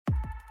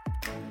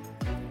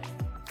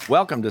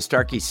Welcome to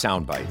Starkey's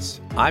Soundbites.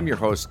 I'm your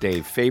host,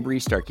 Dave Fabry,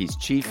 Starkey's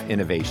Chief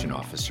Innovation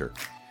Officer.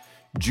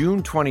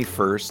 June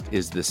 21st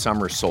is the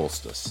summer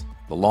solstice,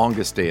 the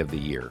longest day of the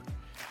year.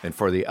 And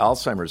for the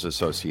Alzheimer's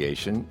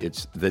Association,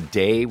 it's the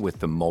day with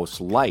the most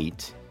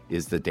light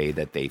is the day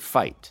that they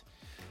fight.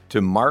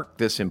 To mark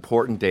this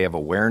important day of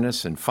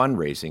awareness and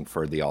fundraising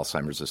for the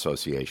Alzheimer's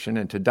Association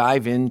and to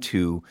dive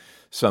into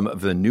some of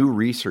the new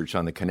research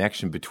on the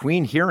connection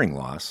between hearing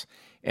loss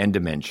and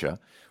dementia,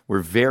 we're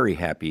very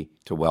happy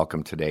to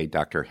welcome today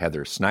Dr.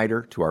 Heather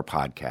Snyder to our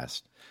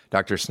podcast.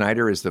 Dr.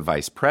 Snyder is the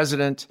Vice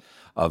President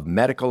of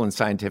Medical and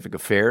Scientific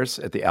Affairs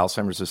at the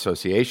Alzheimer's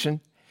Association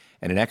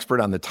and an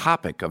expert on the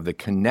topic of the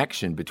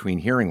connection between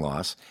hearing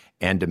loss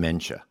and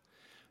dementia.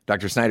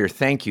 Dr. Snyder,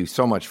 thank you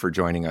so much for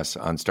joining us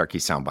on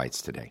Starkey's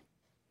Soundbites today.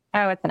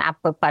 Oh, it's an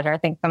absolute pleasure.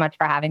 Thanks so much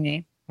for having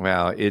me.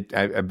 Well,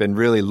 I've been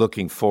really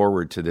looking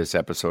forward to this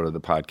episode of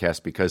the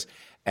podcast because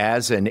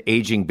as an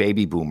aging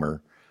baby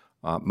boomer,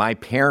 my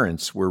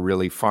parents were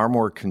really far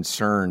more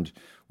concerned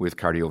with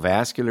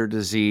cardiovascular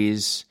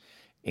disease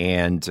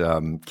and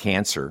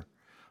cancer.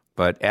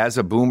 But as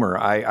a boomer,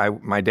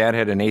 my dad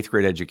had an 8th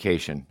grade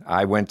education.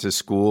 I went to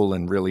school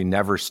and really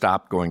never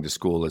stopped going to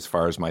school as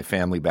far as my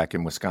family back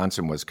in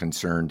Wisconsin was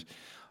concerned.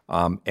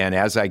 And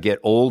as I get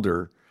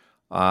older,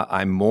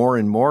 I'm more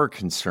and more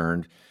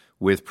concerned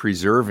with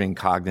preserving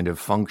cognitive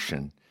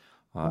function.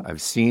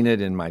 I've seen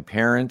it in my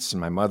parents,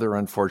 and my mother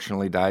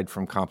unfortunately died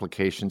from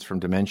complications from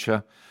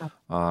dementia,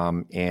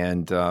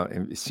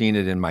 and seen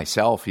it in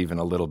myself even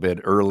a little bit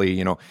early.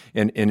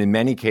 And in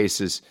many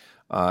cases,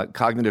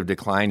 cognitive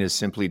decline is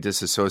simply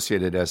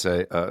disassociated as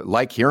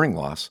like hearing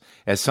loss,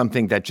 as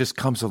something that just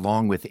comes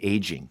along with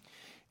aging.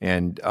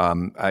 And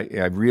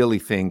I really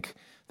think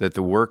that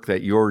the work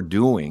that you're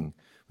doing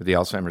with the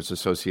Alzheimer's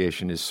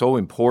Association is so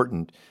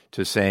important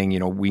to saying,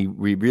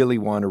 we really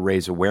want to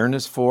raise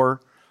awareness for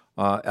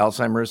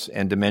Alzheimer's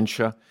and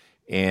dementia,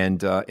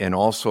 and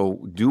also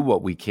do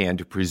what we can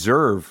to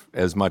preserve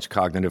as much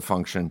cognitive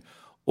function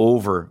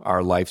over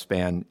our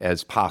lifespan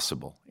as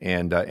possible.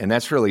 And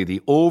that's really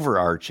the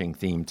overarching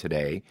theme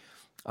today.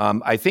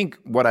 I think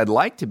what I'd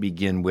like to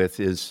begin with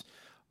is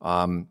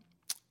a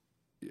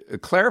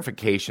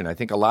clarification. I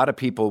think a lot of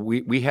people,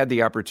 we had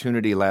the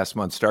opportunity last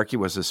month, Starkey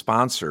was a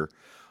sponsor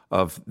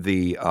of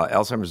the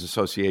Alzheimer's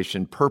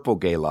Association Purple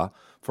Gala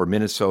for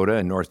Minnesota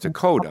and North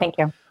Dakota. Thank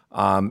you.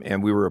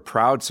 And we were a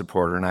proud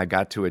supporter, and I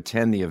got to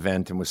attend the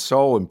event and was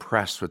so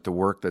impressed with the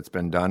work that's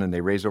been done. And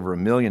they raised over $1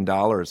 million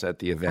at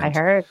the event. I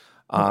heard.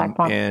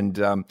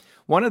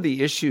 One of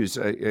the issues,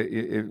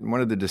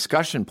 one of the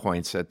discussion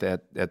points at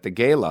the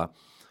gala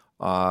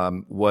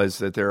was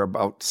that there are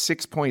about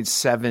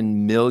 6.7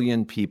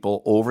 million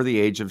people over the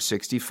age of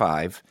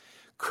 65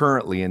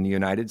 currently in the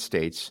United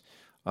States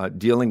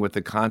dealing with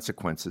the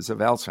consequences of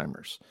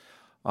Alzheimer's.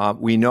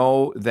 We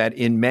know that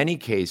in many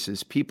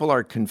cases, people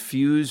are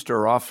confused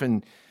or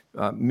often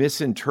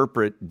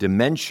misinterpret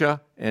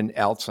dementia and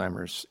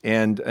Alzheimer's.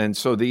 And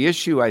so the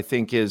issue, I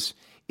think, is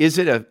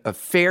it a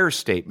fair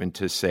statement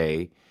to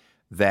say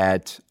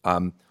that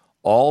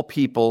all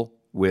people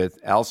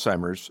with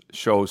Alzheimer's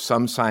show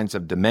some signs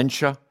of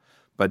dementia,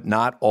 but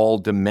not all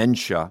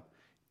dementia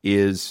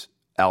is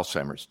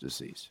Alzheimer's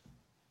disease?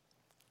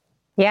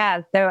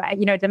 Yeah. So,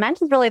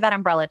 dementia is really that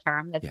umbrella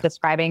term that's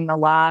describing the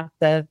loss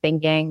of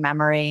thinking,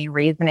 memory,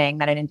 reasoning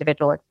that an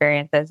individual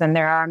experiences. And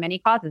there are many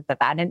causes of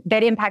that, and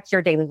that impacts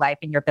your daily life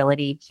and your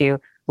ability to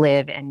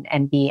live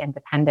and be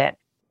independent.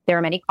 There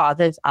are many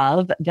causes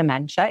of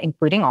dementia,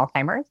 including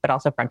Alzheimer's, but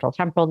also frontal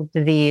temporal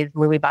disease,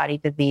 Lewy body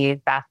disease,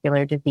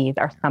 vascular disease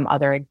are some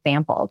other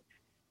examples.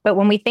 But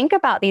when we think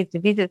about these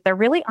diseases, they're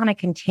really on a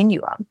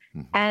continuum.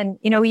 Mm-hmm. And,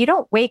 you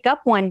don't wake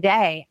up one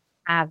day,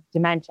 have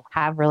dementia,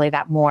 have really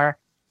that more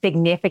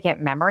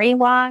significant memory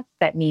loss.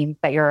 That means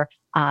that your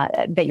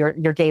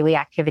daily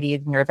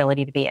activities and your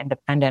ability to be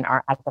independent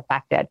are as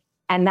affected.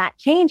 And that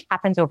change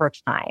happens over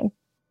time.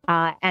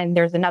 And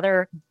there's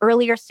another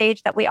earlier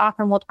stage that we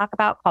often will talk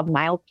about called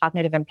mild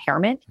cognitive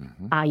impairment.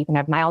 Mm-hmm. You can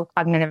have mild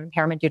cognitive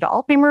impairment due to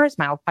Alzheimer's,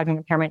 mild cognitive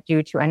impairment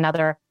due to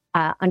another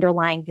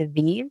underlying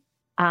disease.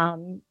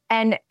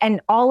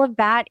 And all of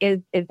that is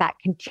that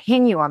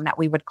continuum that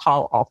we would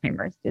call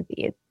Alzheimer's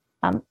disease.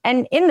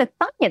 And in the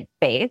science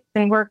space,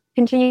 and we're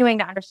continuing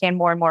to understand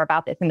more and more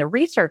about this in the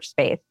research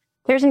space,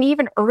 there's an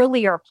even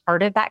earlier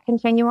part of that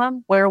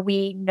continuum where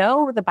we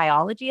know the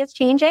biology is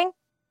changing.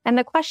 And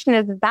the question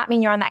is, does that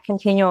mean you're on that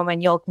continuum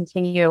and you'll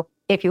continue,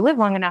 if you live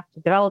long enough,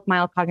 to develop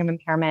mild cognitive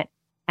impairment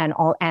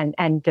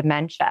and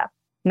dementia?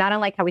 Not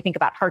unlike how we think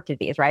about heart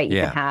disease, right?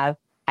 You can have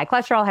high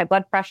cholesterol, high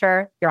blood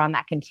pressure. You're on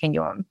that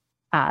continuum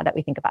that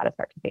we think about as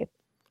heart disease.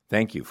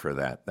 Thank you for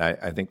that.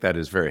 I think that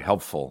is very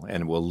helpful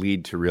and will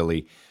lead to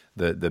really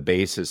the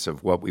basis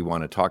of what we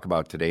want to talk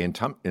about today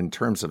in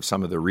terms of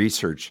some of the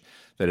research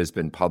that has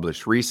been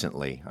published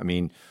recently. I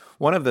mean,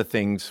 one of the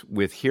things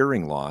with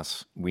hearing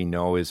loss we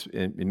know is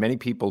many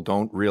people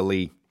don't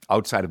really,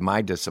 outside of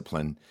my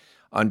discipline,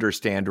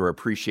 understand or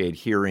appreciate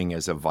hearing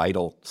as a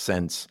vital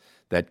sense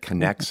that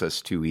connects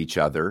us to each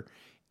other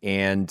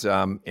And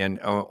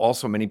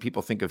also many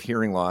people think of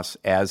hearing loss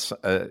as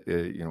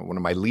one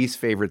of my least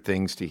favorite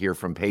things to hear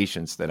from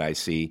patients that I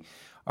see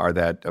are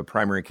that a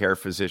primary care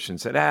physician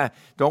said,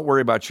 don't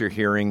worry about your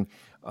hearing.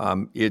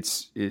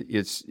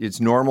 It's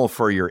normal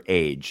for your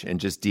age, and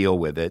just deal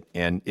with it.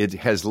 And it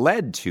has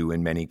led to,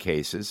 in many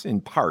cases,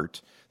 in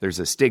part, there's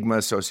a stigma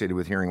associated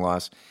with hearing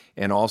loss,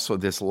 and also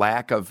this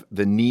lack of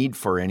the need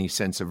for any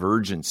sense of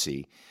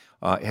urgency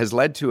has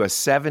led to a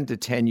 7 to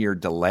 10 year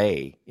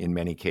delay in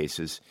many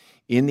cases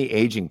in the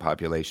aging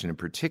population in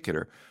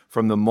particular,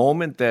 from the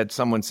moment that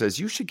someone says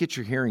you should get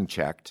your hearing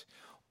checked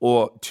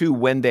or to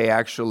when they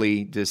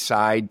actually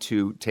decide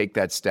to take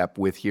that step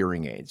with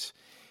hearing aids.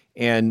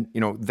 And,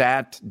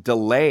 that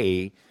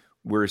delay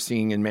we're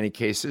seeing in many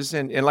cases.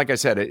 And like I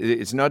said,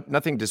 it's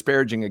nothing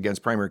disparaging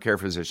against primary care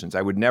physicians.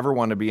 I would never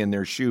want to be in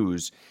their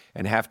shoes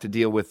and have to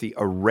deal with the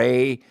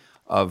array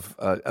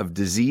of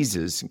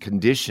diseases and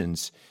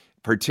conditions,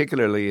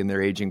 particularly in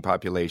their aging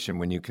population,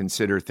 when you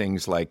consider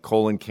things like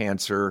colon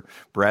cancer,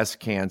 breast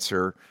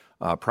cancer,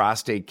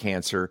 prostate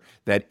cancer,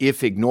 that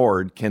if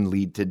ignored can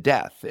lead to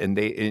death. And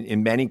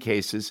in many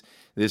cases,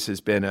 this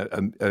has been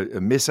a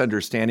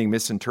misunderstanding,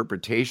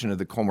 misinterpretation of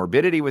the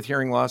comorbidity with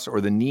hearing loss or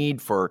the need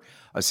for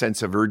a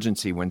sense of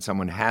urgency when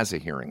someone has a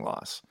hearing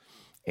loss.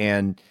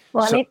 And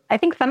I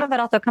think some of it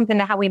also comes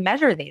into how we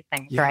measure these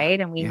things, right?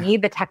 And we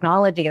need the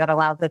technology that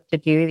allows us to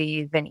do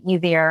these in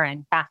easier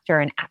and faster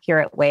and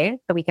accurate ways.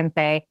 So we can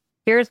say,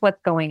 here's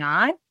what's going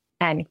on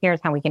and here's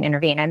how we can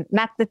intervene. And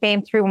that's the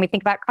same true when we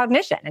think about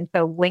cognition. And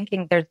so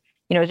linking, there's,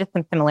 just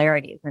some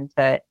similarities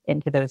into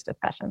those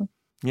discussions.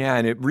 Yeah,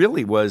 and it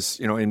really was,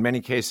 in many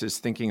cases,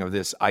 thinking of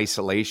this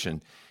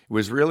isolation, it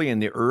was really in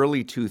the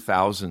early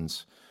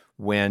 2000s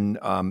when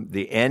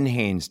the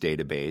NHANES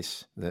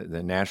database,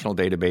 the national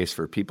database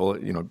for people,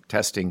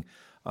 testing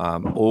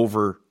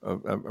over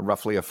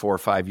roughly a 4 or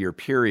 5 year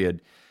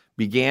period,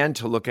 began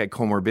to look at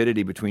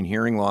comorbidity between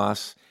hearing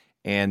loss.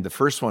 And the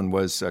first one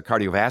was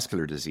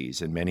cardiovascular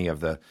disease, and many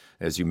of the,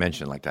 as you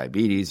mentioned, like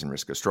diabetes and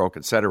risk of stroke,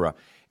 et cetera.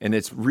 And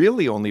it's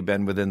really only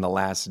been within the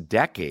last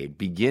decade,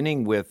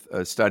 beginning with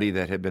a study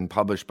that had been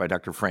published by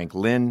Dr. Frank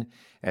Lin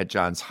at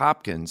Johns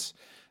Hopkins,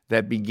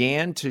 that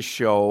began to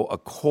show a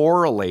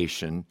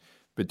correlation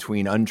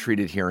between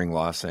untreated hearing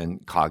loss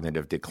and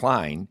cognitive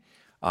decline,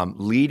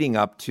 leading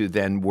up to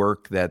then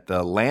work that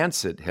the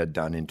Lancet had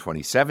done in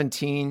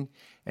 2017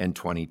 and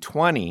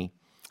 2020.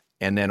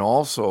 And then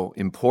also,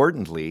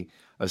 importantly,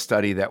 a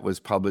study that was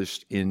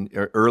published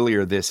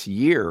earlier this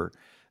year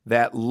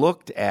that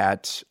looked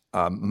at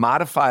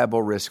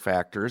modifiable risk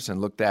factors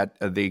and looked at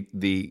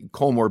the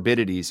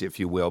comorbidities, if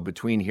you will,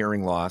 between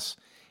hearing loss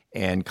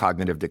and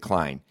cognitive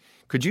decline.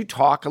 Could you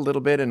talk a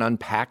little bit and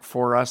unpack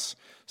for us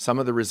some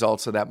of the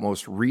results of that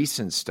most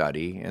recent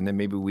study, and then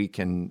maybe we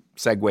can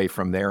segue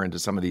from there into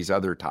some of these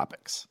other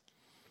topics?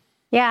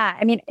 Yeah,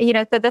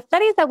 so the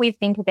studies that we've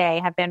seen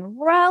today have been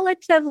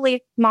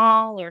relatively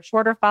small or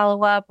shorter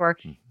follow-up, or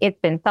it's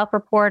been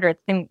self-report, or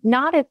it's been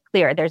not as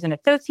clear. There's an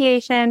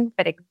association,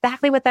 but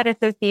exactly what that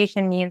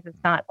association means has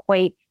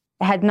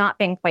not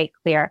been quite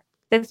clear.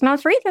 This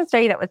most recent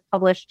study that was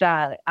published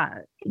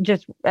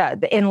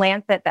in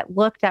Lancet that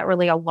looked at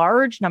really a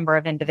large number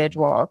of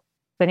individuals,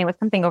 but it was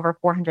something over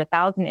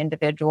 400,000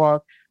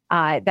 individuals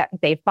that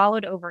they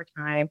followed over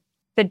time,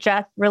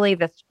 suggests really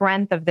the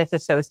strength of this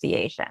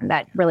association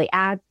that really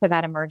adds to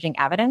that emerging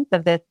evidence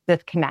of this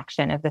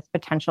connection, of this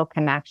potential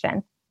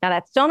connection. Now,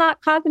 that's still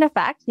not cause and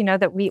effect,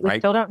 that we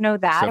still don't know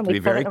that. So and we be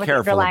very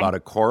careful about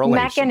a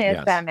correlation.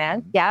 Mechanism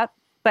is,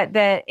 but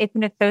it's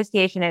an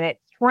association, and it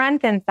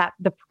strengthens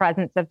the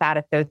presence of that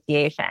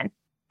association.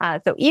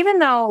 So even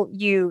though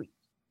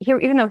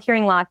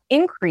hearing loss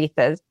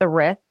increases the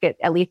risk,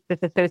 at least this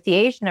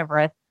association of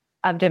risk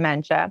of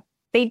dementia,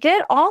 they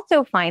did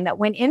also find that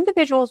when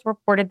individuals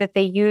reported that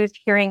they used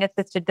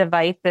hearing-assisted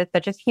devices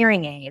such as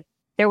hearing aids,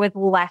 there was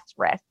less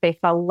risk. They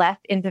saw less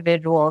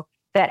individuals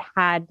that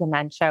had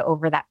dementia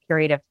over that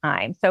period of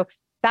time. So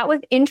that was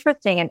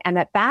interesting, and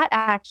that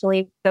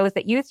actually, those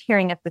that used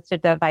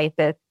hearing-assisted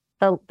devices,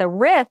 the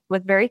risk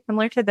was very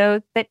similar to those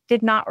that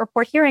did not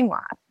report hearing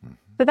loss. Mm-hmm.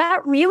 So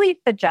that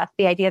really suggests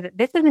the idea that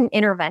this is an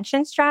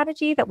intervention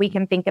strategy that we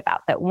can think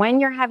about, that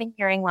when you're having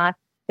hearing loss,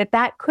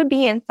 that could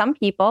be in some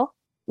people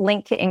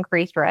linked to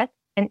increased risk.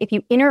 And if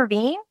you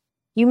intervene,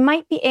 you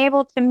might be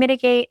able to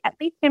mitigate, at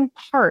least in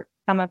part,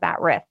 some of that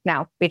risk.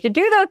 Now, we have to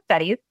do those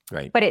studies,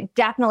 but it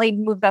definitely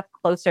moves us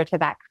closer to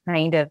that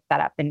kind of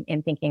setup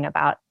in thinking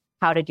about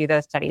how to do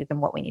those studies and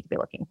what we need to be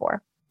looking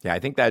for. Yeah, I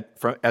think that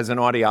as an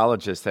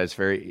audiologist, that's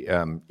very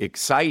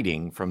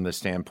exciting from the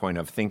standpoint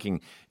of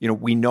thinking,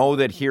 we know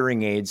that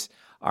hearing aids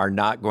are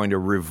not going to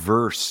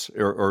reverse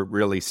or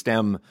really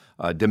stem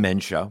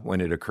dementia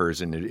when it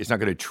occurs, and it's not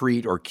going to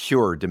treat or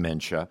cure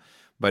dementia.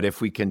 But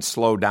if we can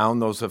slow down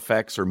those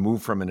effects or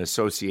move from an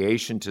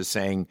association to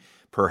saying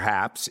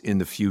perhaps in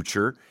the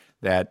future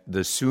that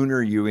the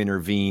sooner you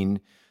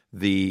intervene,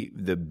 the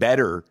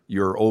better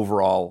your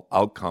overall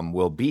outcome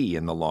will be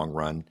in the long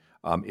run,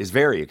 is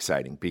very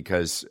exciting,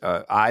 because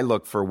I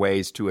look for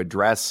ways to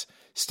address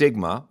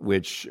stigma,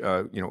 which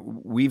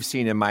we've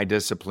seen in my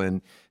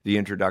discipline, the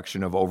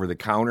introduction of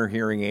over-the-counter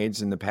hearing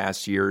aids in the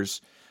past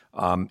years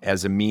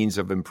as a means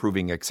of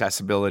improving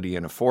accessibility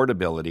and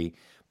affordability,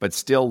 but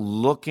still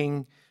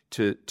looking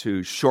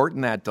to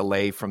shorten that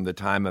delay from the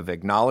time of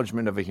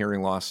acknowledgement of a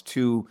hearing loss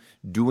to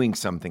doing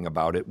something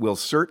about it will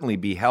certainly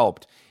be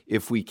helped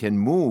if we can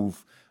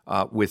move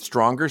with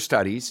stronger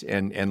studies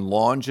and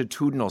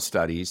longitudinal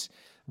studies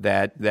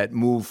that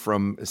move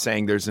from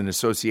saying there's an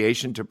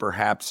association to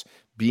perhaps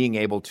being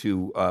able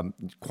to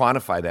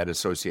quantify that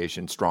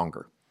association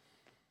stronger.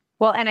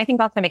 Well, and I think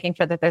also making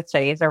sure that those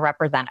studies are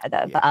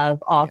representative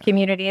of all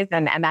communities,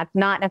 and that's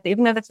not necessarily,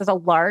 even though this is a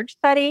large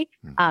study,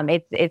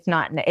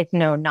 it's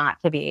known not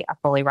to be a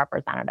fully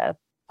representative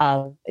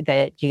of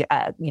the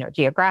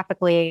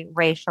geographically,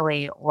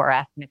 racially, or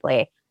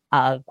ethnically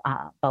of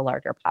the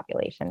larger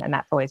population, and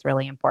that's always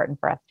really important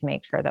for us to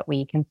make sure that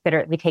we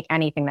take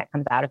anything that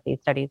comes out of these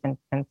studies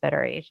into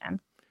consideration.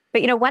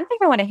 But one thing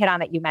I want to hit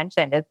on that you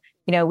mentioned is,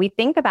 we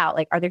think about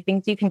are there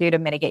things you can do to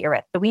mitigate your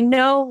risk? So we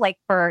know,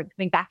 for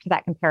coming back to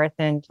that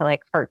comparison to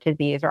heart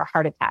disease or a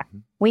heart attack,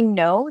 we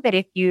know that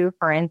if you,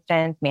 for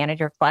instance, manage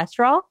your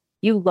cholesterol,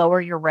 you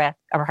lower your risk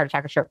of a heart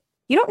attack or stroke.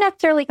 You don't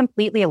necessarily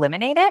completely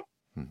eliminate it,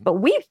 but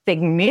we've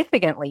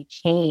significantly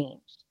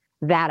changed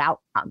that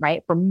outcome,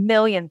 right, for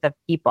millions of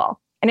people.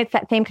 And it's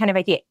that same kind of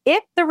idea.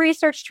 If the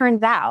research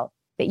turns out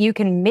that you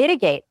can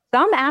mitigate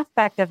some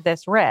aspect of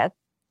this risk,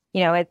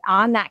 it's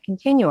on that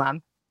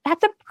continuum,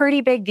 that's a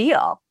pretty big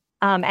deal.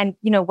 And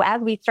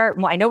as we start,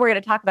 I know we're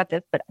going to talk about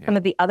this, but some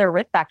of the other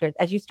risk factors,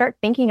 as you start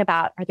thinking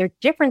about, are there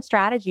different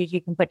strategies you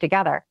can put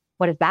together?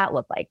 What does that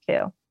look like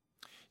too?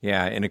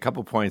 Yeah, and a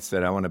couple points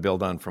that I want to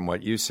build on from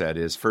what you said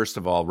is, first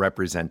of all,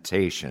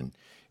 representation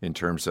in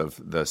terms of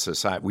the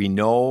society. We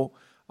know,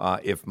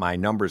 if my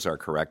numbers are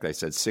correct, I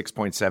said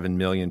 6.7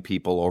 million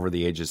people over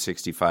the age of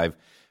 65.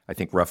 I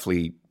think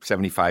roughly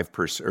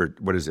 75%, or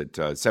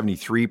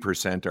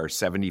 73% are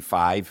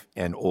 75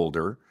 and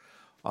older.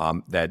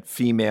 That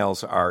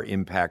females are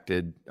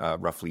impacted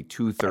roughly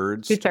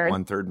two-thirds,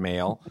 one-third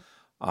male.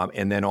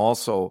 And then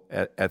also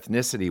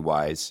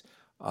ethnicity-wise,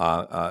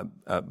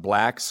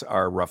 blacks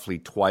are roughly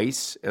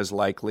twice as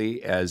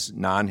likely as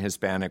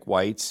non-Hispanic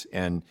whites,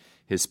 and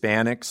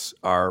Hispanics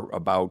are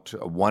about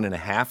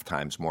 1.5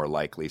 times more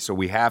likely. So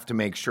we have to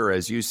make sure,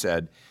 as you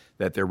said,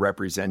 that their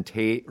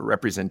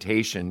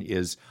representation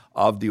is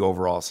of the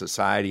overall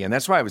society. And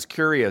that's why I was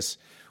curious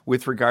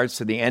with regards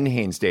to the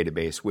NHANES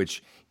database,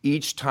 which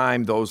each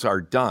time those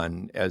are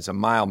done as a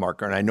mile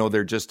marker, and I know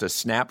they're just a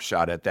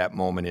snapshot at that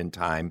moment in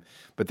time,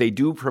 but they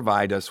do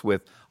provide us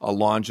with a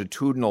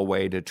longitudinal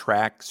way to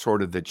track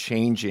sort of the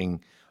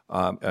changing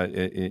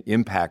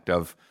impact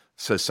of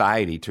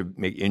society to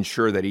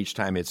ensure that each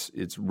time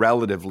it's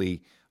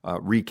relatively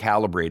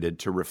recalibrated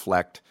to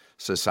reflect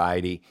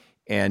society.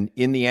 And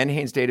in the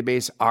NHANES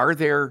database, are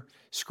there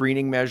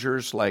screening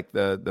measures like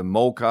the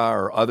MoCA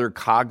or other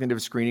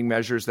cognitive screening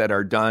measures that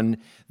are done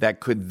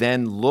that could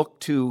then look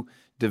to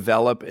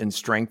develop and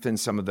strengthen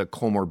some of the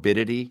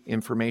comorbidity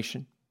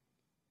information?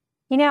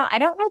 I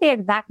don't know the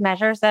exact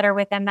measures that are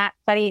within that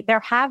study. There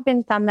have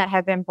been some that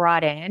have been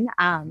brought in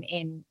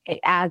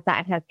as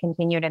that has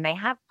continued, and they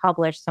have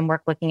published some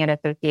work looking at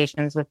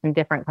associations with some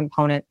different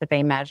components that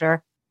they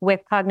measure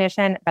with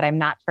cognition, but I'm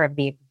not sure of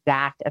the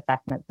exact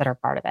assessments that are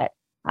part of it.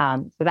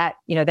 So that,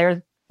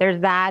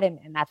 there's that,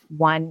 and that's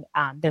one.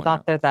 There's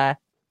also the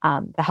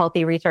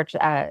healthy research,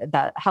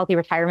 the healthy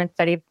retirement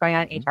study that's going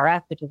on at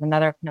HRS, which is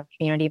another kind of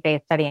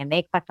community-based study, and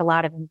they collect a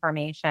lot of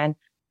information.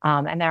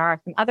 And there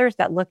are some others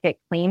that look at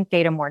claims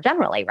data more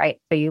generally, right?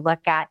 So you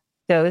look at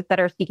those that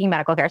are seeking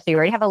medical care. So you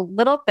already have a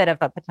little bit of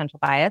a potential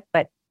bias,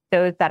 but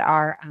those that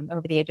are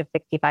over the age of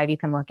 65, you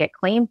can look at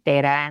claims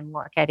data and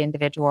look at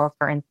individuals,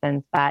 for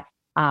instance, that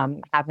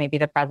have maybe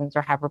the presence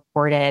or have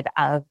reported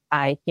of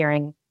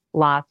hearing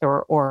loss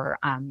or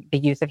the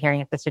use of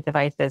hearing assisted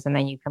devices. And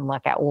then you can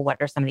look at, well, what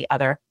are some of the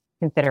other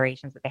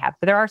considerations that they have?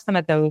 So there are some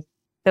of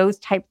those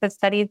types of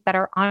studies that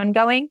are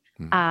ongoing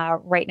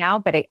right now,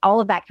 but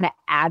all of that kind of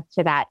adds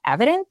to that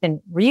evidence.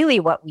 And really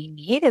what we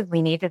need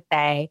to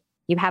say,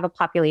 you have a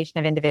population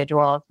of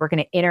individuals, we're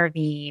going to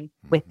intervene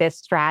with this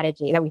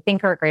strategy that we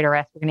think are at greater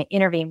risk. We're going to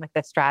intervene with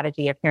this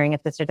strategy of hearing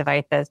assisted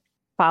devices,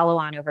 follow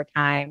on over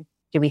time.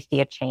 Do we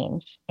see a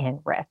change in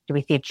risk? Do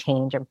we see a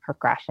change in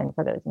progression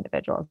for those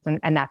individuals?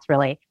 And that's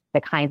really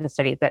the kinds of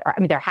studies that are,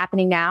 they're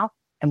happening now,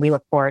 and we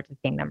look forward to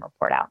seeing them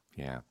report out.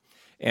 Yeah.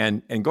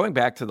 And going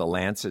back to the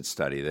Lancet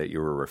study that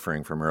you were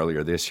referring from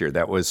earlier this year,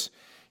 that was,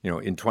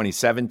 in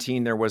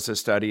 2017, there was a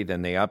study,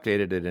 then they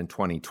updated it in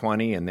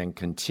 2020, and then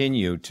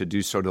continued to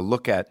do so to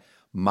look at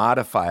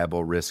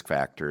modifiable risk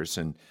factors.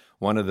 And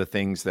one of the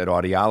things that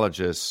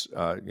audiologists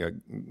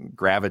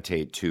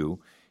gravitate to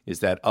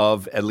is that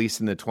of, at least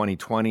in the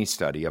 2020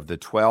 study, of the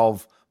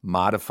 12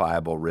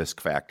 modifiable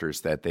risk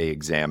factors that they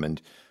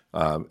examined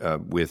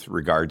with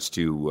regards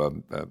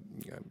to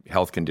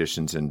health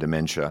conditions and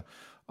dementia,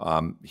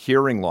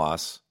 hearing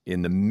loss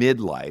in the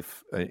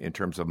midlife, in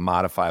terms of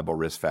modifiable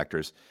risk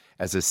factors,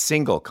 as a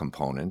single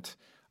component,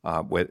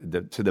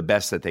 to the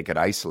best that they could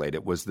isolate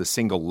it, was the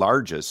single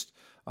largest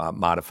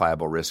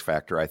modifiable risk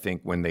factor. I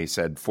think when they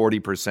said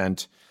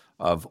 40%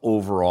 of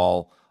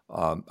overall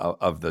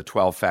of the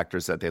 12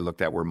 factors that they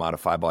looked at were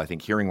modifiable, I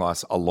think hearing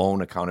loss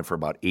alone accounted for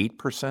about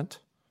 8%.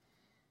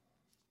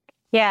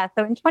 Yeah.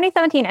 So in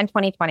 2017 and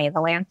 2020,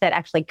 the Lancet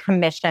actually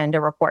commissioned a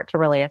report to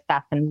really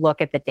assess and look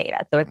at the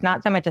data. So it's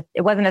not so much,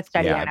 it wasn't a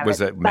study on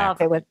itself.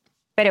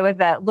 But it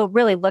was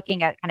really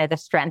looking at kind of the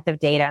strength of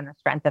data and the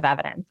strength of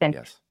evidence, and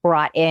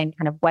brought in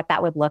kind of what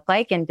that would look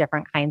like in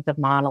different kinds of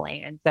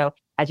modeling. And so,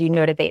 as you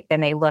noted,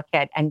 they looked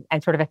at and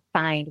sort of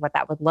assigned what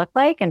that would look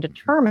like and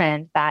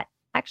determined that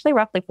actually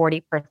roughly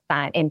 40%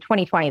 in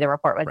 2020, the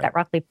report was that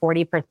roughly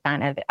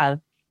 40% of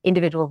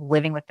individuals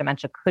living with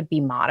dementia could be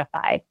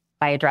modified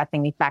by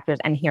addressing these factors,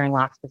 and hearing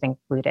loss was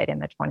included in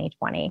the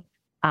 2020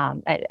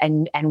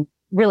 and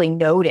really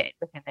noted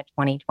within the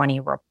 2020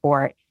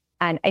 report.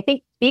 And I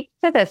think speaks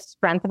to the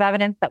strength of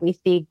evidence that we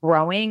see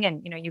growing.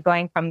 And, you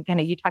going from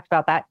you talked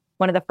about that,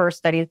 one of the first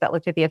studies that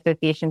looked at the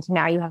association, to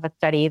now you have a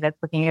study that's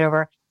looking at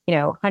over,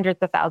 hundreds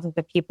of thousands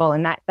of people.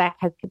 And that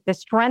has, the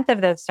strength of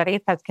those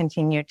studies has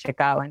continued to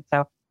go. And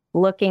so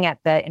looking at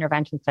the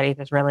intervention studies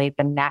is really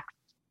the next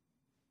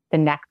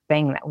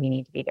thing that we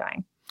need to be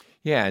doing.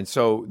 Yeah, and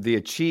so the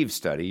ACHIEVE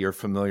study, you're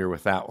familiar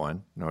with that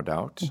one, no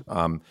doubt.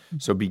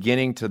 So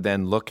beginning to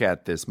then look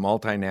at this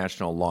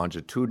multinational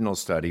longitudinal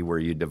study where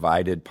you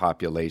divided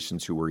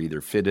populations who were either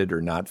fitted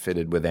or not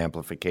fitted with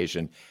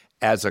amplification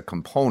as a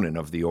component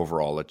of the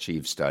overall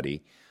ACHIEVE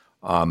study.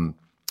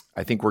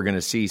 I think we're going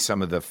to see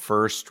some of the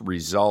first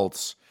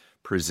results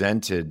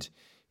presented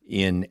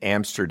in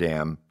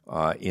Amsterdam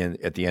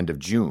at the end of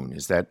June.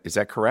 Is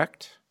that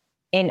correct?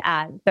 So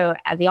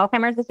the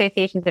Alzheimer's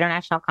Association's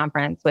International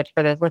Conference, which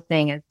for those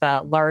listening is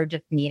the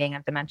largest meeting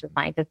of dementia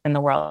scientists in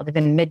the world, is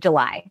in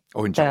mid-July.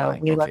 Oh, in July.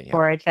 So we look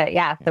forward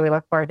to, so we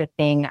look forward to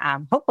seeing,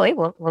 hopefully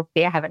we'll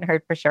see. I haven't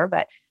heard for sure,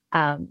 but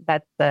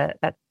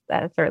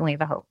that's certainly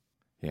the hope.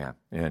 Yeah.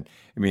 And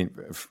I mean,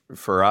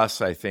 for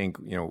us, I think,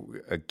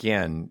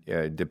 again,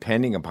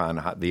 depending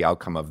upon the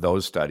outcome of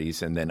those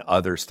studies and then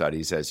other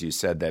studies, as you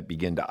said, that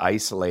begin to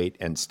isolate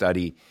and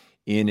study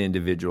in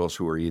individuals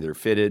who are either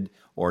fitted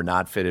or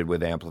not fitted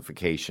with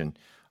amplification,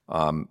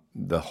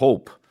 the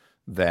hope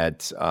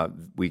that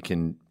we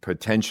can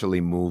potentially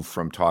move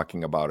from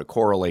talking about a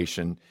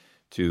correlation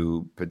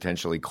to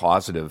potentially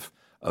causative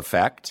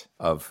effect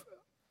of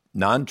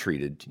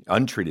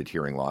untreated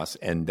hearing loss,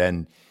 and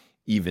then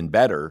even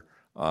better,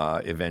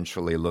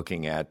 eventually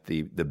looking at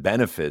the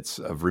benefits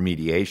of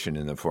remediation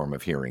in the form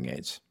of hearing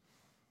aids.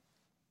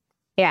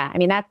 Yeah, I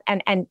mean, that's,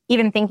 and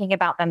even thinking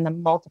about then the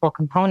multiple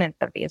components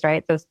of these,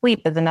 right? So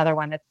sleep is another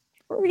one that's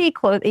pretty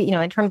close,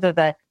 in terms of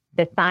the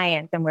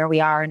science and where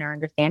we are in our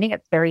understanding,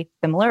 it's very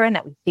similar in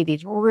that we see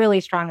these really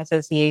strong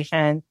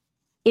associations.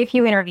 If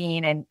you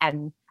intervene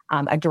and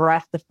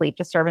address the sleep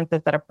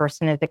disturbances that a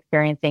person is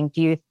experiencing,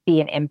 do you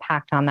see an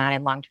impact on that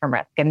in long-term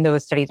risk? And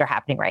those studies are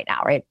happening right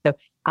now, right? So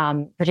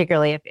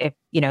particularly if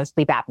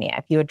sleep apnea,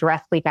 if you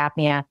address sleep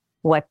apnea,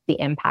 what's the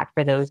impact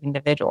for those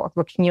individuals?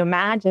 Well, can you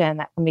imagine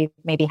that somebody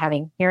maybe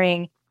having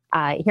hearing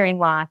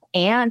loss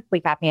and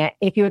sleep apnea,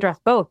 if you address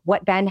both,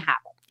 what then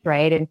happens,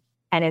 right?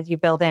 And as you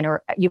build in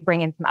or you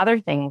bring in some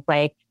other things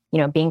like,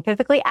 being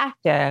physically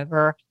active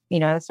or,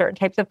 certain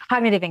types of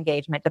cognitive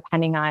engagement,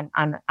 depending on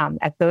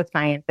as those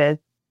sciences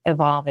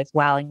evolve as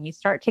well. And you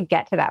start to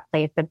get to that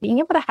place of being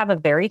able to have a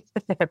very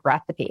specific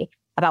recipe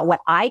about what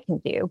I can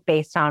do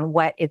based on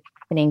what is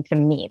happening to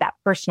me, that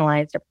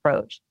personalized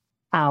approach.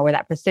 Or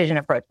that precision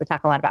approach. We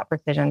talk a lot about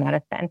precision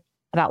medicine,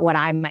 about what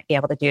I might be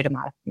able to do to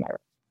modify my risk.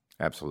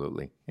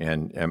 Absolutely.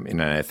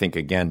 And I think,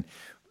 again,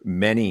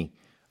 many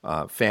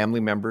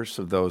family members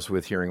of those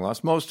with hearing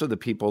loss, most of the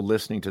people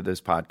listening to this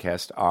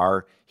podcast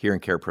are hearing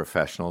care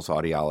professionals,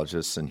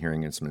 audiologists, and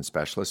hearing instrument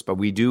specialists. But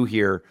we do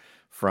hear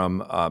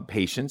from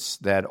patients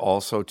that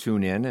also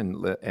tune in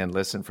and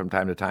listen from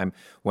time to time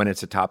when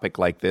it's a topic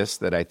like this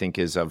that I think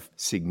is of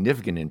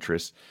significant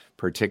interest,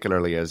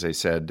 particularly, as I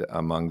said,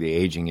 among the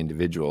aging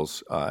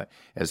individuals,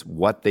 as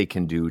what they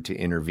can do to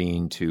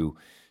intervene to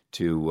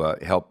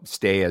help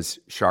stay as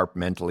sharp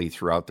mentally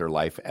throughout their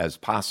life as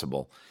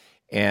possible.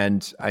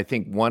 And I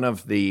think one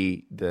of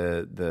the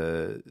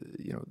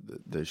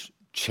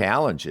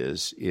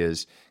challenges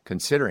is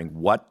considering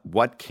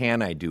what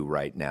can I do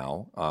right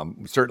now.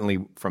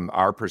 Certainly, from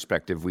our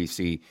perspective, we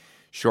see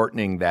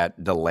shortening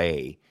that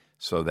delay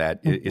so that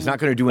it's not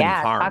going to do any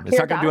harm. It's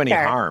not going to do any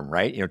harm,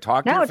 right?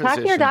 Talk to your physician. Talk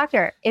to your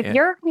doctor. If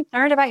you're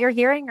concerned about your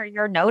hearing or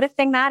you're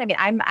noticing that, I mean,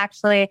 I'm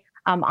actually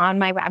I'm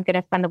going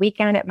to spend the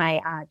weekend at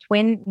my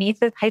twin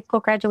niece's high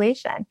school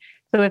graduation.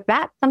 So if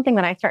that's something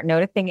that I start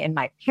noticing in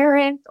my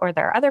parents or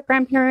their other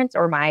grandparents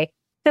or my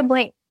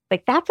sibling,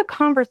 like that's a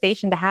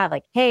conversation to have.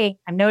 Like, hey,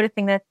 I'm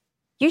noticing this.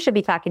 You should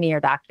be talking to your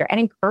doctor and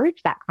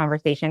encourage that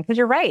conversation because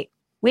you're right.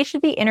 We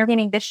should be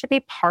intervening. This should be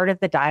part of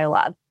the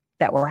dialogue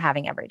that we're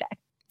having every day.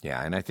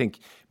 Yeah, and I think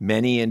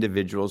many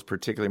individuals,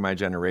 particularly my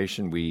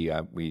generation,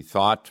 we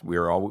thought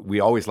we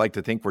always like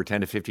to think we're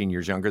 10 to 15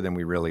 years younger than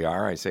we really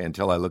are. I say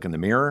until I look in the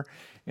mirror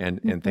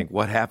and think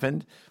what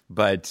happened.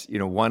 But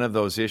one of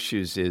those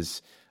issues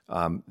is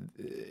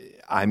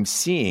I'm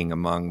seeing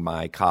among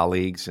my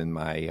colleagues and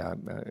my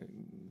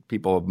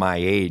people of my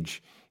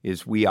age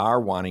is we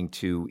are wanting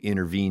to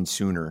intervene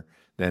sooner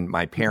than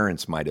my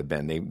parents might have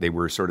been. They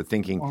were sort of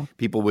thinking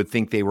people would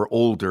think they were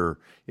older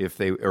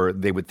or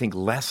they would think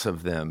less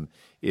of them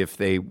if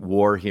they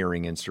wore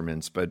hearing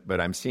instruments. But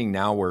I'm seeing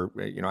now where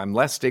I'm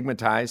less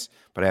stigmatized,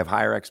 but I have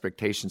higher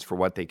expectations for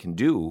what they can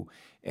do.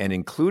 And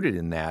included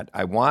in that,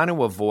 I want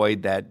to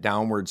avoid that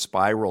downward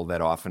spiral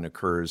that often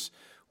occurs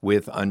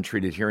with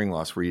untreated hearing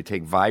loss, where you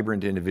take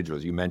vibrant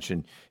individuals. You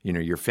mentioned,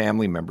 your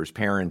family members,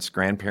 parents,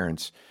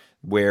 grandparents,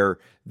 where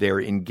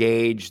they're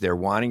engaged, they're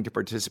wanting to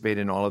participate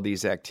in all of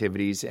these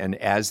activities, and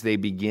as they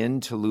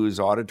begin to lose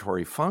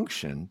auditory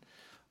function,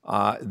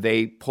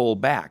 they pull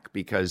back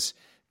because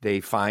they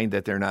find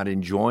that they're not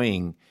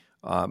enjoying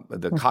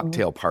the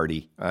cocktail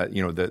party,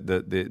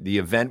 the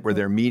event where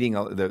they're meeting,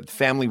 the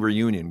family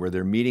reunion, where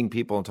they're meeting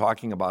people and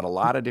talking about a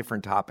lot of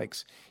different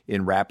topics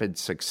in rapid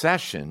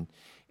succession,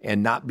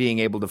 and not being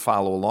able to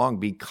follow along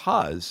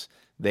because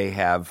they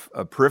have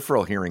a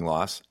peripheral hearing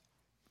loss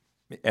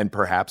and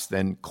perhaps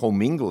then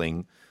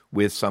commingling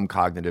with some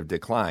cognitive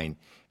decline.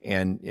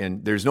 And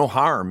there's no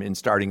harm in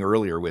starting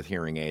earlier with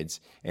hearing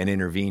aids and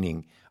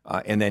intervening.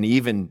 And then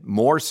even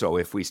more so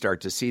if we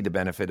start to see the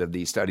benefit of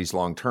these studies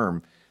long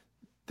term,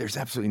 there's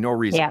absolutely no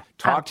reason. Yeah,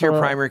 Talk to your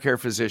primary care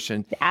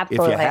physician.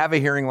 Absolutely. If you have a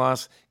hearing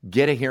loss,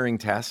 get a hearing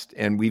test.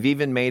 And we've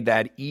even made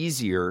that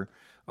easier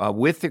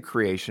with the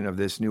creation of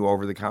this new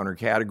over-the-counter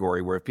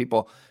category, where if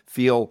people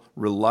feel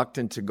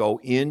reluctant to go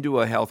into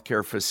a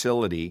healthcare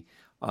facility,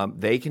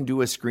 they can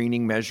do a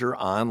screening measure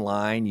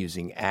online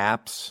using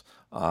apps,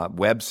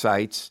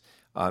 websites,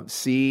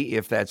 see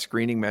if that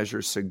screening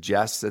measure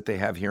suggests that they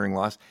have hearing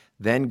loss,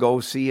 then go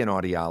see an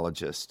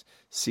audiologist,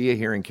 see a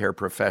hearing care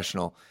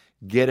professional,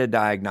 get a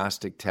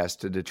diagnostic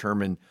test to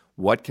determine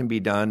what can be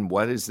done,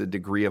 what is the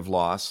degree of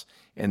loss,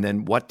 and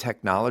then what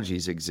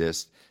technologies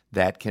exist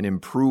that can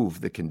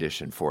improve the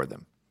condition for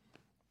them.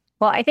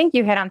 Well, I think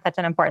you hit on such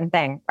an important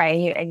thing,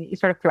 right? You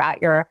sort of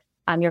throughout your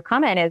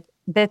comment is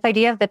this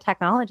idea of the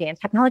technology, and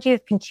technology is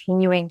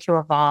continuing to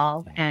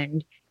evolve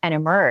and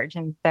emerge.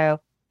 And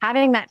so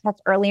having that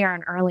test earlier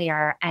and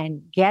earlier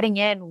and getting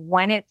in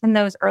when it's in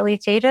those early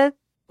stages,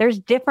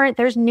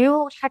 there's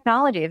new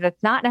technologies.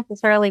 It's not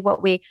necessarily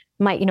what we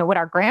might, what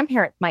our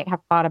grandparents might have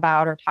thought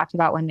about or talked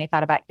about when they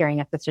thought about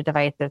hearing assisted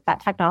devices. That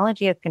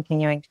technology is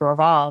continuing to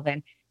evolve,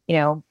 and,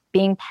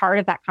 being part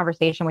of that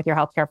conversation with your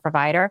healthcare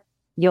provider,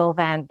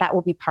 that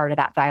will be part of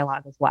that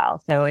dialogue as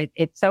well. So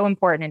it's so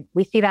important. And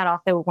we see that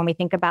also when we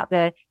think about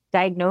the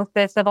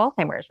diagnosis of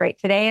Alzheimer's, right?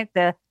 Today, it's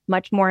a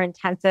much more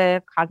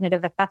intensive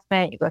cognitive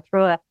assessment. You go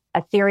through a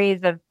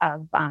series of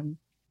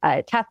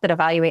tests that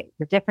evaluate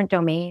your different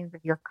domains of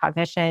your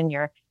cognition,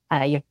 your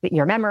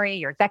memory,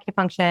 your executive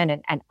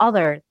function, and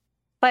others.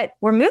 But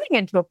we're moving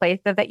into a place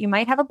that you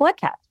might have a blood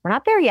test. We're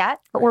not there yet,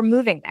 but we're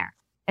moving there.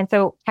 And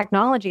so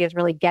technology is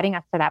really getting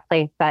us to that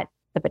place that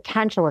the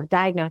potential of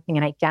diagnosing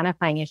and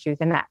identifying issues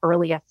in that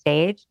earliest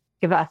stage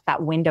give us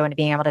that window into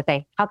being able to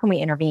say, how can we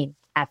intervene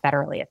at that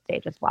earliest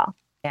stage as well?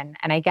 And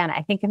again,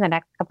 I think in the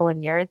next couple of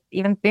years,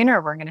 even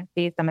sooner, we're going to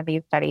see some of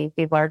these studies,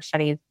 these large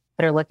studies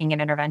that are looking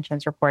at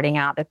interventions reporting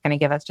out. That's going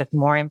to give us just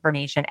more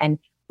information and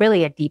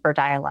really a deeper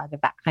dialogue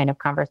of that kind of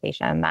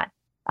conversation that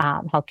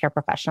healthcare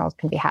professionals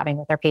can be having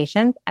with their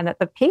patients, and that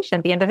the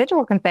patient, the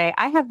individual, can say,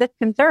 I have this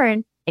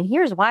concern, and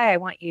here's why I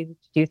want you to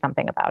do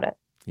something about it.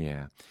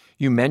 Yeah.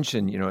 You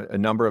mentioned, a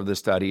number of the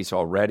studies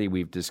already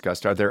we've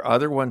discussed. Are there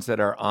other ones that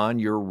are on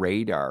your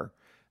radar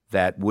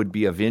that would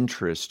be of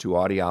interest to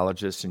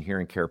audiologists and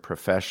hearing care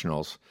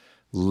professionals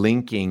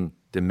linking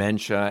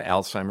dementia,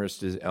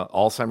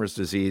 Alzheimer's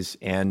disease,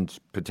 and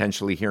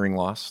potentially hearing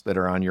loss that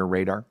are on your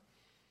radar?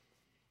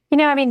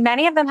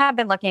 Many of them have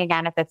been looking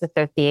again at this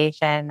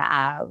association.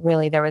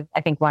 Really, there was, I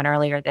think, one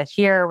earlier this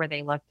year where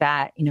they looked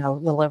at, a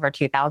little over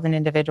 2,000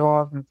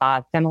 individuals and saw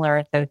a similar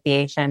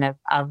association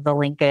of the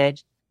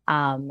linkage,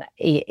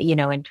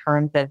 in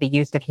terms of the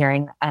use of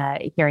hearing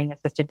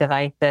assisted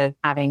devices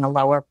having a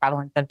lower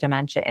prevalence of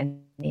dementia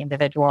in the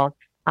individuals,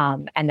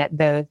 and that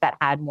those that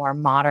had more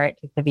moderate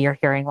to severe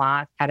hearing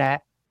loss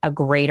had a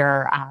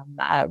greater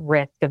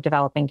risk of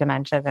developing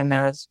dementia than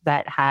those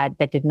that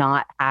did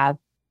not have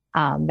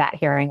that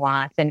hearing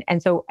loss.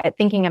 And so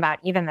thinking about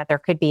even that there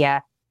could be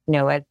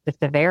the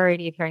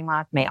severity of hearing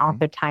loss may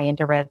also tie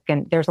into risk.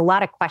 And there's a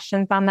lot of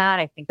questions on that.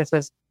 I think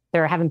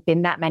there haven't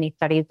been that many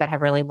studies that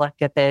have really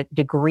looked at the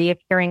degree of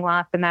hearing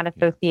loss in that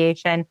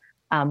association.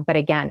 But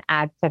again,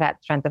 adds to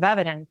that strength of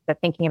evidence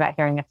that thinking about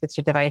hearing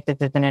assisted devices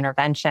as an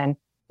intervention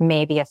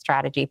may be a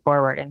strategy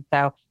forward. And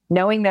so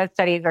knowing those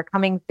studies are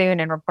coming soon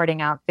and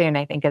reporting out soon,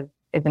 I think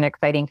is an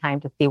exciting time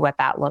to see what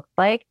that looks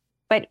like.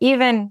 But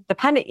even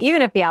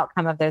if the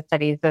outcome of those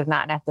studies does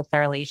not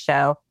necessarily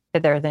show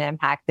that there's an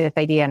impact, this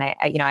idea. And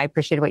I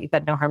appreciate what you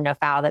said, no harm, no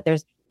foul, that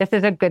this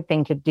is a good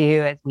thing to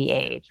do as we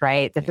age,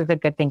 right? This is a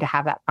good thing to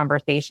have that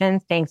conversation,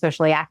 staying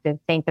socially active,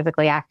 staying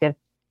physically active,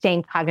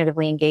 staying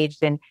cognitively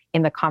engaged in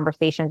the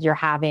conversations you're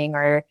having,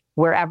 or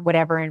wherever,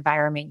 whatever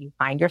environment you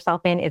find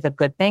yourself in, is a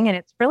good thing. And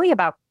it's really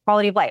about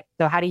quality of life.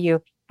 So how do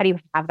you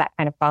have that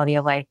kind of quality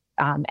of life,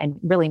 and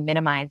really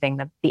minimizing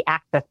the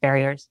access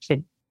barriers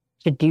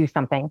to do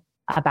something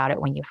about it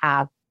when you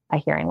have a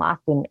hearing loss,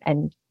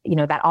 and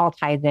that all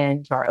ties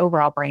into our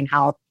overall brain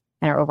health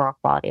and our overall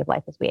quality of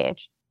life as we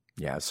age.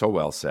 Yeah, so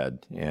well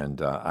said.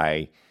 And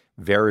I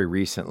very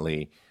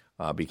recently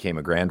became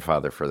a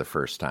grandfather for the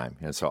first time.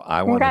 And so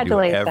I want to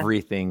do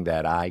everything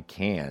that I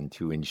can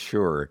to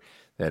ensure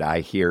that I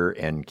hear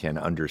and can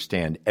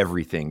understand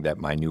everything that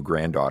my new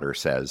granddaughter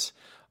says.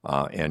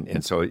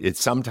 And so it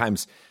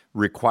sometimes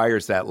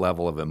requires that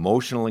level of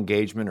emotional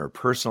engagement or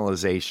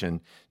personalization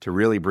to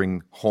really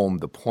bring home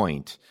the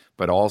point.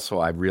 But also,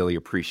 I really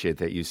appreciate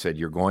that you said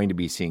you're going to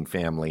be seeing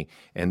family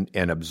and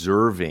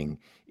observing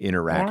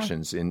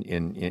interactions.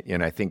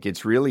 And I think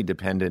it's really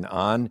dependent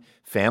on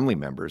family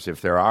members.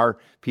 If there are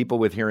people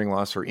with hearing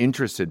loss or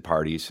interested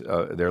parties,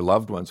 their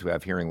loved ones who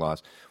have hearing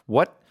loss,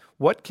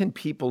 what can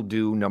people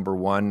do? Number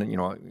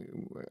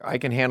one, I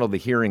can handle the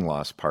hearing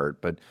loss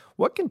part, but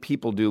what can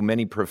people do,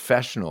 many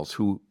professionals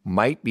who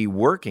might be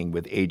working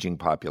with aging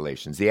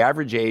populations? The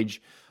average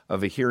age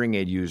of a hearing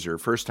aid user,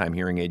 first-time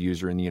hearing aid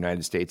user in the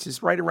United States,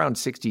 is right around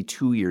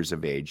 62 years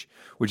of age,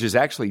 which is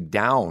actually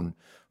down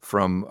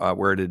from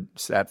where it had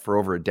sat for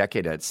over a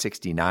decade at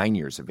 69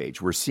 years of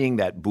age. We're seeing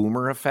that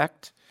boomer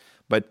effect,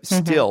 but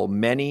still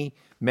many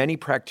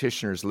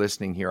practitioners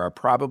listening here are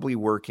probably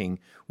working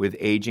with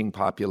aging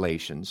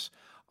populations.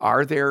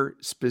 Are there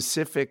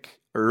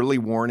specific early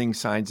warning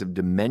signs of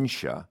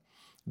dementia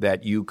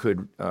that you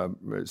could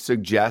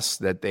suggest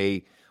that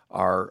they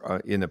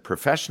are, in a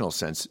professional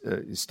sense,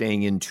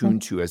 staying in tune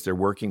to as they're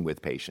working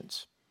with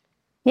patients?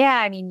 Yeah,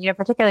 I mean,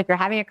 particularly if you're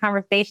having a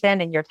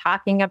conversation and you're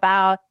talking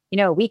about,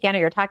 a weekend, or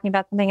you're talking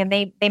about something, and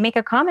they make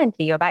a comment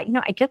to you about,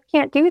 I just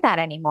can't do that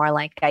anymore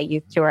like I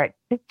used to, or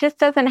it just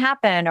doesn't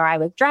happen, or I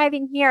was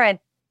driving here and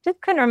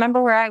just couldn't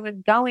remember where I was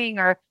going,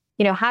 or,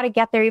 how to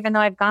get there, even though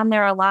I've gone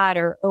there a lot,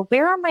 or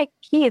where are my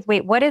keys?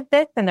 Wait, what is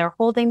this? And they're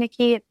holding the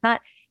key. It's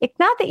not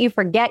that you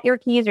forget your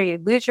keys or you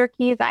lose your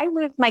keys. I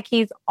lose my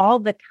keys all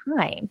the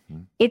time.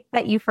 It's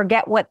that you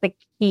forget what the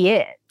key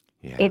is.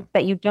 Yeah. It's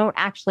that you don't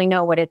actually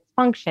know what its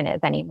function is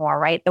anymore,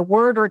 right? The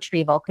word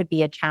retrieval could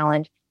be a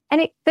challenge.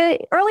 And the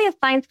earliest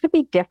signs could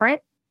be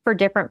different for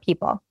different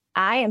people.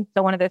 I am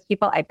still one of those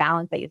people. I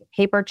balance. I use a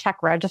paper check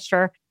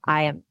register.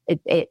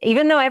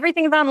 Even though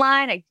everything's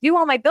online, I do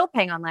all my bill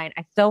paying online,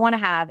 I still want to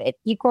have it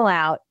equal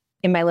out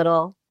in my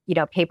little,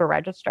 paper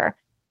register.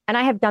 And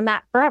I have done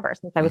that forever,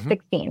 since I was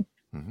 16.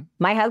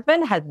 My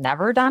husband has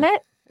never done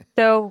it.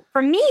 So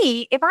for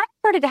me, if I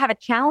started to have a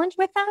challenge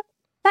with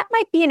that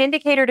might be an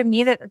indicator to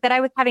me that I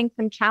was having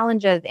some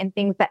challenges in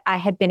things that I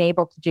had been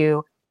able to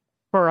do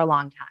for a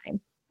long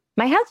time.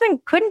 My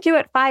husband couldn't do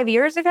it 5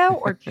 years ago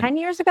or 10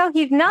 years ago.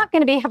 He's not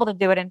going to be able to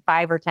do it in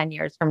 5 or 10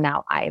 years from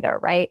now either,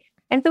 right?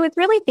 And so it's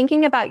really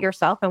thinking about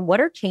yourself and what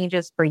are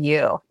changes for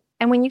you.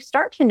 And when you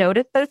start to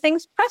notice those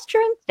things, trust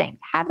your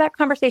instinct, have that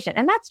conversation.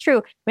 And that's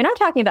true. We're not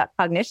talking about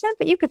cognition,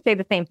 but you could say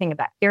the same thing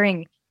about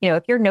hearing.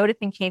 If you're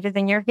noticing changes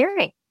in your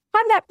hearing,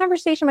 have that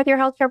conversation with your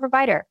healthcare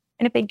provider.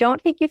 And if they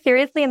don't take you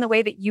seriously in the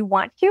way that you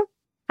want to,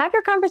 have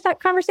your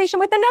conversation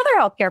with another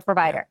healthcare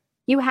provider.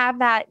 You have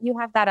that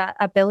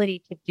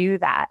ability to do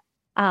that.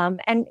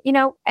 And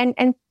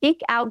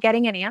seek out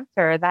getting an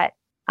answer that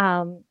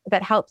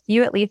helps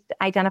you at least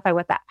identify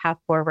what that path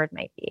forward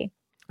might be.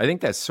 I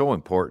think that's so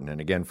important.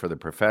 And again, for the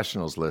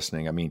professionals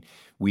listening, I mean,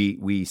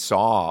 we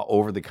saw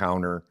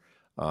over-the-counter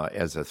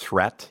as a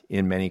threat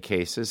in many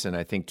cases. And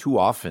I think too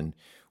often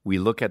we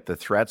look at the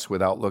threats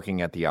without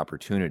looking at the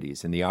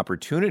opportunities. And the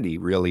opportunity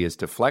really is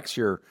to flex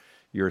your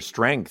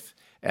strength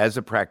as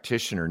a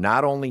practitioner,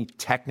 not only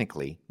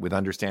technically with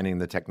understanding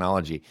the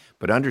technology,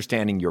 but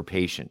understanding your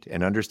patient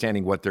and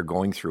understanding what they're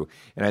going through.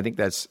 And I think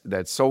that's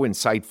so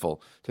insightful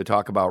to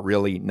talk about,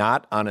 really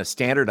not on a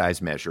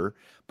standardized measure,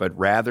 but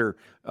rather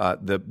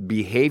the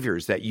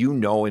behaviors that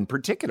in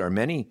particular.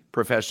 Many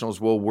professionals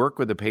will work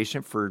with a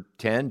patient for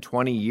 10,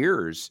 20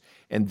 years,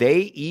 and they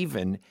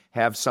even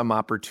have some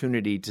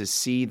opportunity to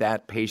see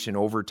that patient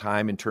over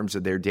time in terms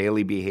of their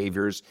daily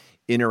behaviors,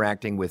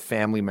 interacting with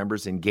family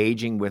members,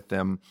 engaging with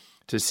them,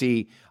 to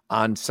see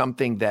on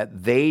something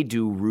that they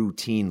do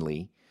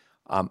routinely,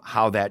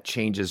 how that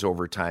changes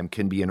over time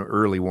can be an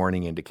early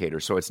warning indicator.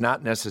 So it's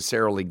not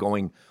necessarily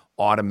going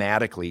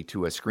automatically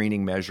to a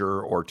screening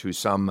measure or to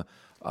some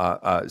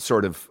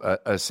sort of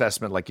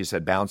assessment, like you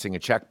said, balancing a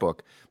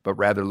checkbook, but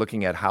rather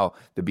looking at how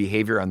the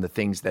behavior on the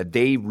things that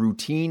they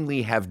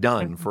routinely have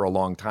done for a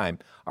long time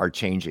are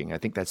changing. I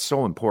think that's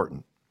so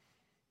important.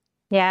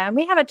 Yeah, and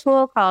we have a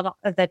tool called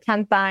the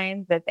 10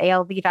 signs. It's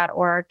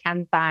alz.org,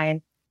 10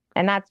 signs.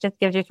 And that just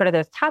gives you sort of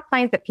those top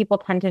signs that people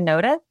tend to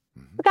notice.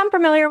 Become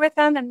familiar with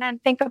them and then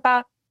think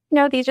about,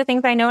 these are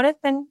things I noticed.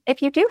 And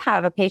if you do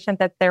have a patient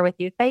that's there with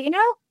you, say,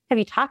 Have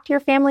you talked to your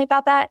family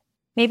about that?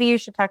 Maybe you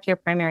should talk to your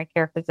primary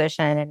care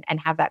physician and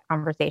have that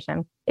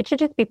conversation. It should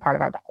just be part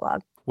of our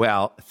dialogue.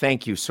 Well,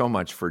 thank you so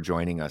much for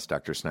joining us,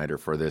 Dr. Snyder,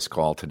 for this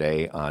call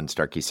today on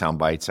Starkey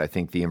Soundbites. I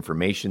think the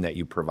information that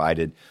you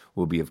provided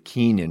will be of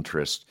keen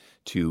interest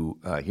to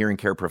hearing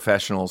care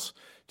professionals,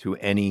 to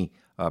any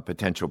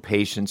potential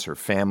patients or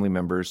family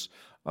members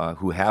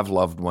who have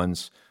loved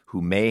ones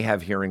who may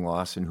have hearing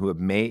loss and who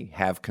may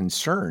have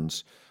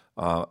concerns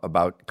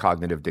about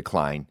cognitive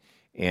decline.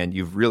 And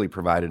you've really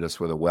provided us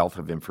with a wealth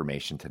of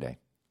information today.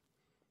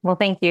 Well,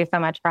 thank you so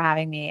much for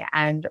having me,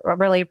 and I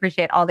really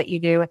appreciate all that you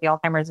do with the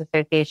Alzheimer's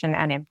Association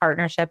and in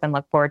partnership, and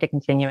look forward to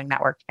continuing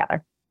that work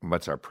together.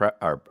 It's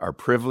our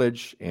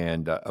privilege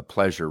and a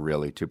pleasure,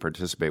 really, to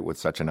participate with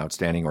such an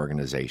outstanding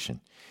organization.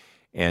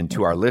 And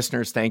to our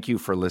listeners, thank you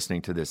for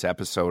listening to this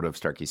episode of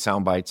Starkey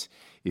Soundbites.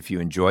 If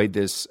you enjoyed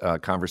this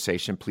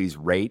conversation, please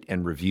rate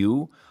and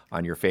review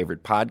on your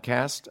favorite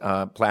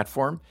podcast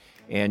platform,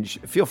 and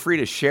feel free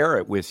to share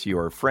it with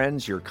your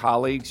friends, your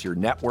colleagues, your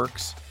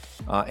networks.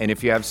 And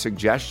if you have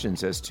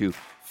suggestions as to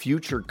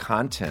future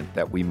content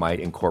that we might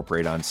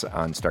incorporate on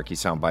Starkey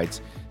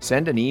Soundbites,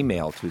 send an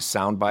email to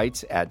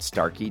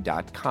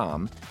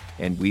soundbites@starkey.com,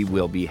 and we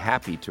will be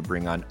happy to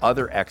bring on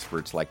other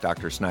experts like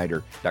Dr.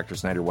 Snyder. Dr.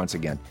 Snyder, once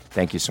again,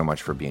 thank you so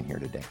much for being here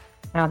today.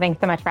 Oh, thanks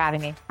so much for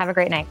having me. Have a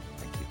great night.